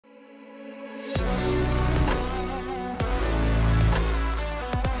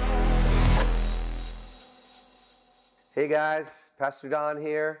Hey guys, Pastor Don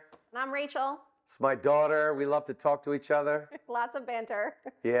here. And I'm Rachel. It's my daughter. We love to talk to each other. Lots of banter.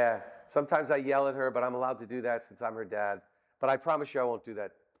 Yeah, sometimes I yell at her, but I'm allowed to do that since I'm her dad. But I promise you I won't do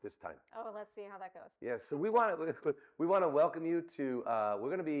that this time. Oh, let's see how that goes. Yeah, so we want to welcome you to,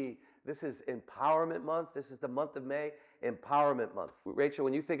 this is Empowerment Month. This is the month of May, Empowerment Month. Rachel,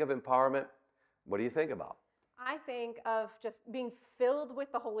 when you think of empowerment, what do you think about? I think of just being filled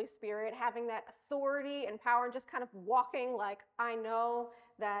with the Holy Spirit, having that authority and power, and just kind of walking like I know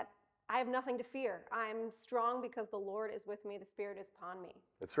that I have nothing to fear. I'm strong because the Lord is with me. The Spirit is upon me.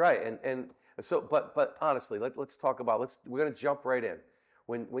 That's right. And so, but honestly, let's talk about, we're going to jump right in.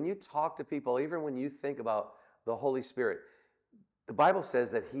 When you talk to people, even when you think about the Holy Spirit, the Bible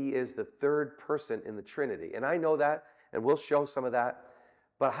says that He is the third person in the Trinity. And I know that, and we'll show some of that.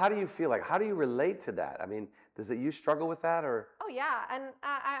 But how do you feel like? How do you relate to that? I mean, does it you struggle with that or? Oh yeah, and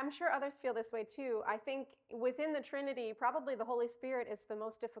I'm sure others feel this way too. I think within the Trinity, probably the Holy Spirit is the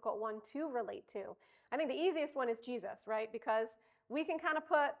most difficult one to relate to. I think the easiest one is Jesus, right? Because we can kind of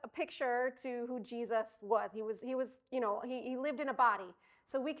put a picture to who Jesus was. He lived in a body.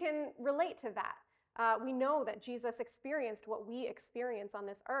 So we can relate to that. We know that Jesus experienced what we experience on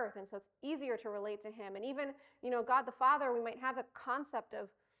this earth, and so it's easier to relate to Him. And even, God the Father, we might have a concept of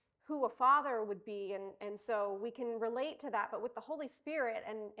who a father would be, and so we can relate to that. But with the Holy Spirit,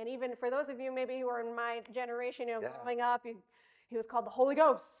 and even for those of you maybe who are in my generation, growing up, he was called the Holy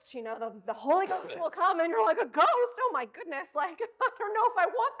Ghost. The Holy Ghost will come, and you're like, a ghost? Oh my goodness, like, I don't know if I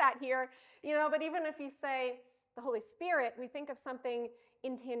want that here. But even if you say the Holy Spirit, we think of something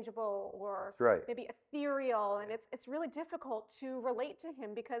intangible or maybe ethereal, and it's really difficult to relate to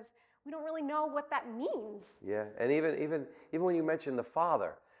Him because we don't really know what that means. Yeah, and even when you mention the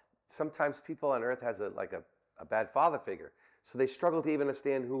Father, sometimes people on earth has a bad father figure, so they struggle to even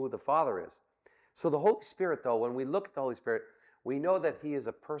understand who the Father is. So the Holy Spirit, though, when we look at the Holy Spirit, we know that He is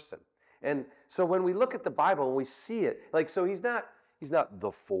a person. And so when we look at the Bible and we see it, so He's not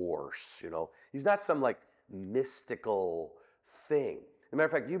the force, He's not some mystical thing. As a matter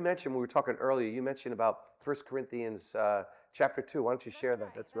of fact, you mentioned, when we were talking earlier, you mentioned about 1 Corinthians chapter 2. Why don't you share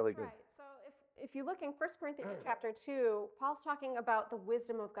that? That's really good. Right. So if you look in 1 Corinthians chapter 2, Paul's talking about the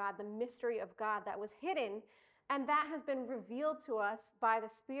wisdom of God, the mystery of God that was hidden, and that has been revealed to us by the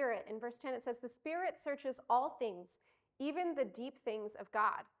Spirit. In verse 10, it says, "The Spirit searches all things, even the deep things of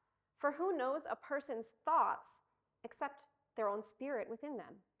God. For who knows a person's thoughts except their own spirit within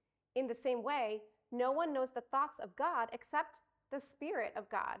them? In the same way, no one knows the thoughts of God except the Spirit of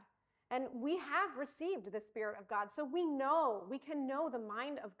God." And we have received the Spirit of God, so we can know the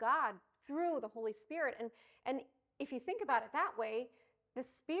mind of God through the Holy Spirit. And if you think about it that way, the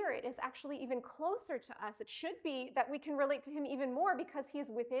Spirit is actually even closer to us. It should be that we can relate to Him even more because He's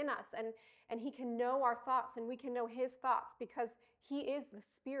within us, and He can know our thoughts, and we can know His thoughts because He is the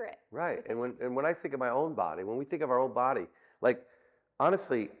Spirit. Right. And when I think of my own body, when we think of our own body,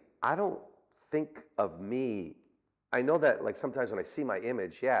 honestly, I don't think of me. I know that sometimes when I see my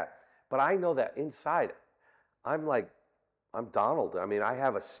image, but I know that inside I'm Donald. I mean, I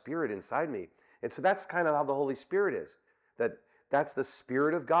have a spirit inside me. And so that's kind of how the Holy Spirit is. That's the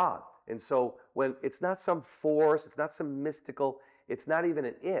Spirit of God. And so when it's not some force, it's not some mystical, it's not even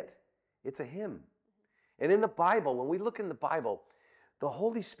an it, it's a Him. And in the Bible, when we look in the Bible, the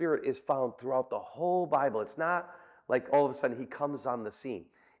Holy Spirit is found throughout the whole Bible. It's not like all of a sudden He comes on the scene.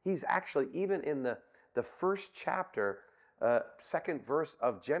 He's actually, even in the first chapter, second verse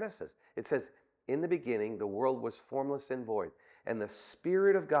of Genesis, it says, "In the beginning, the world was formless and void, and the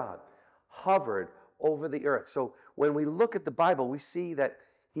Spirit of God hovered over the earth." So when we look at the Bible, we see that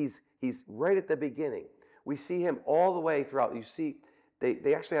He's right at the beginning. We see Him all the way throughout. You see,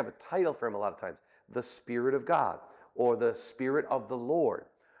 they actually have a title for Him a lot of times, the Spirit of God, or the Spirit of the Lord.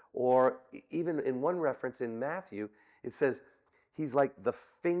 Or even in one reference in Matthew, it says He's like the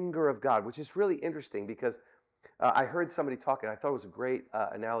finger of God, which is really interesting because I heard somebody talking. I thought it was a great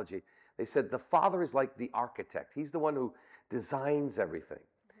analogy. They said the Father is like the architect. He's the one who designs everything.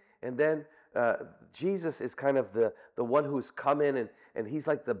 And then Jesus is kind of the one who's come in and He's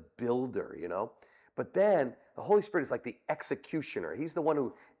like the builder, But then the Holy Spirit is like the executioner. He's the one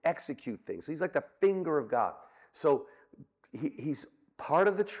who executes things. So He's like the finger of God. So He's part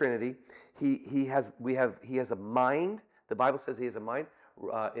of the Trinity. He has a mind. The Bible says He has a mind.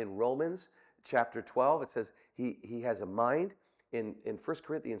 In Romans chapter 12, it says he has a mind. In 1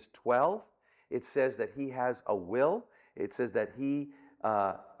 Corinthians 12, it says that He has a will. It says that He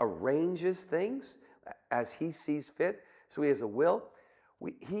arranges things as He sees fit. So He has a will.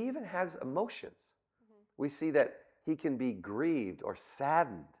 He even has emotions. Mm-hmm. We see that He can be grieved or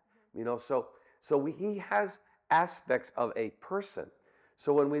saddened. Mm-hmm. He has aspects of a person.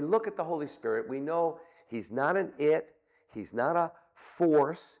 So when we look at the Holy Spirit, we know he's not an it, he's not a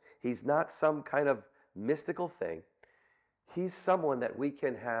force, he's not some kind of mystical thing. He's someone that we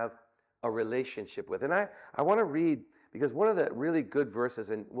can have a relationship with. And I want to read, because one of the really good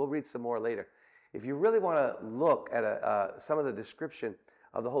verses, and we'll read some more later, if you really want to look at some of the description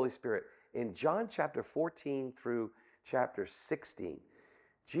of the Holy Spirit, in John chapter 14 through chapter 16,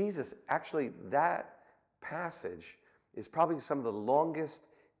 Jesus, actually that passage is probably some of the longest,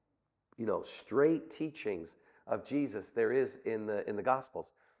 straight teachings of Jesus there is in the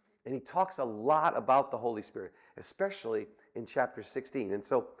Gospels. And he talks a lot about the Holy Spirit, especially in chapter 16. And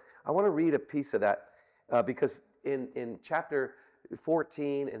so I want to read a piece of that because in chapter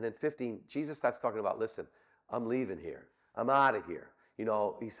 14 and then 15, Jesus starts talking about, listen, I'm leaving here. I'm out of here.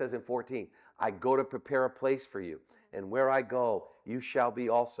 He says in 14, I go to prepare a place for you. And where I go, you shall be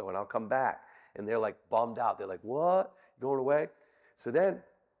also, and I'll come back. And they're like bummed out. They're like, what? You're going away? So then,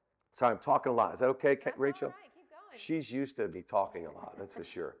 sorry, I'm talking a lot. Is that okay, Rachel? All right. Keep going. She's used to me talking a lot, that's for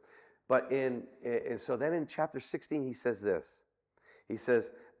sure. But and so then in chapter 16, he says this. He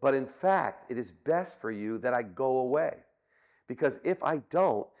says, but in fact, it is best for you that I go away. Because if I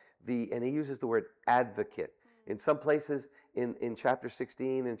don't, and he uses the word advocate. In some places in chapter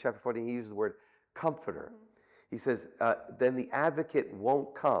 16 and chapter 14, he uses the word comforter. He says, then the advocate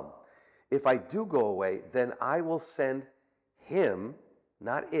won't come. If I do go away, then I will send him,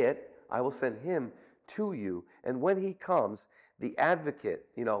 not it, I will send him to you. And when he comes, the advocate,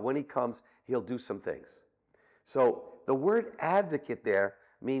 when he comes, he'll do some things. So the word advocate there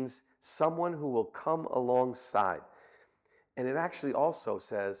means someone who will come alongside. And it actually also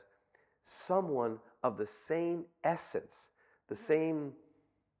says someone of the same essence, the same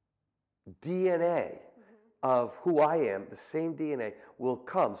DNA of who I am, the same DNA will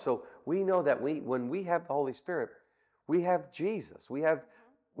come. So we know that when we have the Holy Spirit, we have Jesus, we have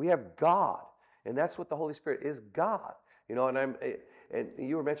God, and that's what the Holy Spirit is, God. And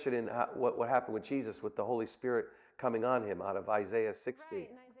you were mentioning what happened with Jesus with the Holy Spirit coming on him out of Isaiah 60. Right,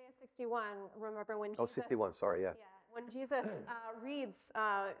 in Isaiah 61, remember when Jesus... 61, sorry, yeah. When Jesus reads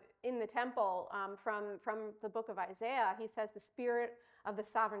in the temple from the book of Isaiah, he says, the Spirit of the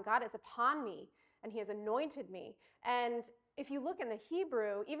sovereign God is upon me, and he has anointed me. And if you look in the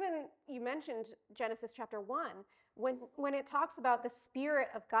Hebrew, even you mentioned Genesis chapter 1, when it talks about the Spirit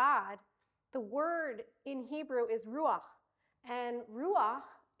of God, the word in Hebrew is ruach. And ruach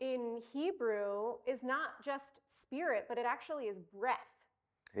in Hebrew is not just spirit, but it actually is breath.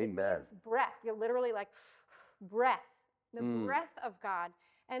 Amen. It's breath. You're literally like breath, the breath of God.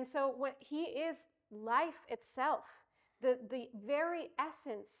 And so when he is life itself, the very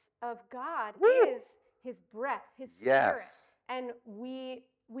essence of God is his breath, his spirit. Yes. And we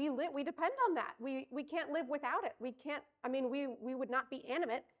depend on that. We can't live without it. We would not be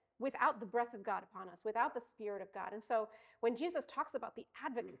animate without the breath of God upon us, without the Spirit of God. And so when Jesus talks about the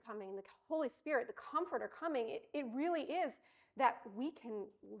advocate coming, the Holy Spirit, the comforter coming, it really is that we can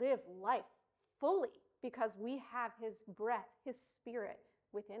live life fully because we have his breath, his Spirit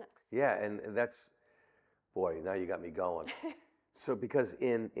within us. Yeah, and that's, boy, now you got me going. So because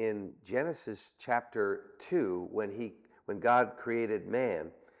in Genesis chapter 2, when God created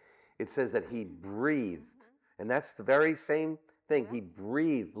man, it says that he breathed. And that's the very same thing. He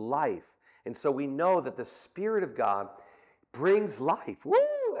breathed life. And so we know that the Spirit of God brings life. Woo!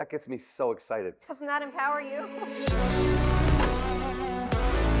 That gets me so excited. Doesn't that empower you?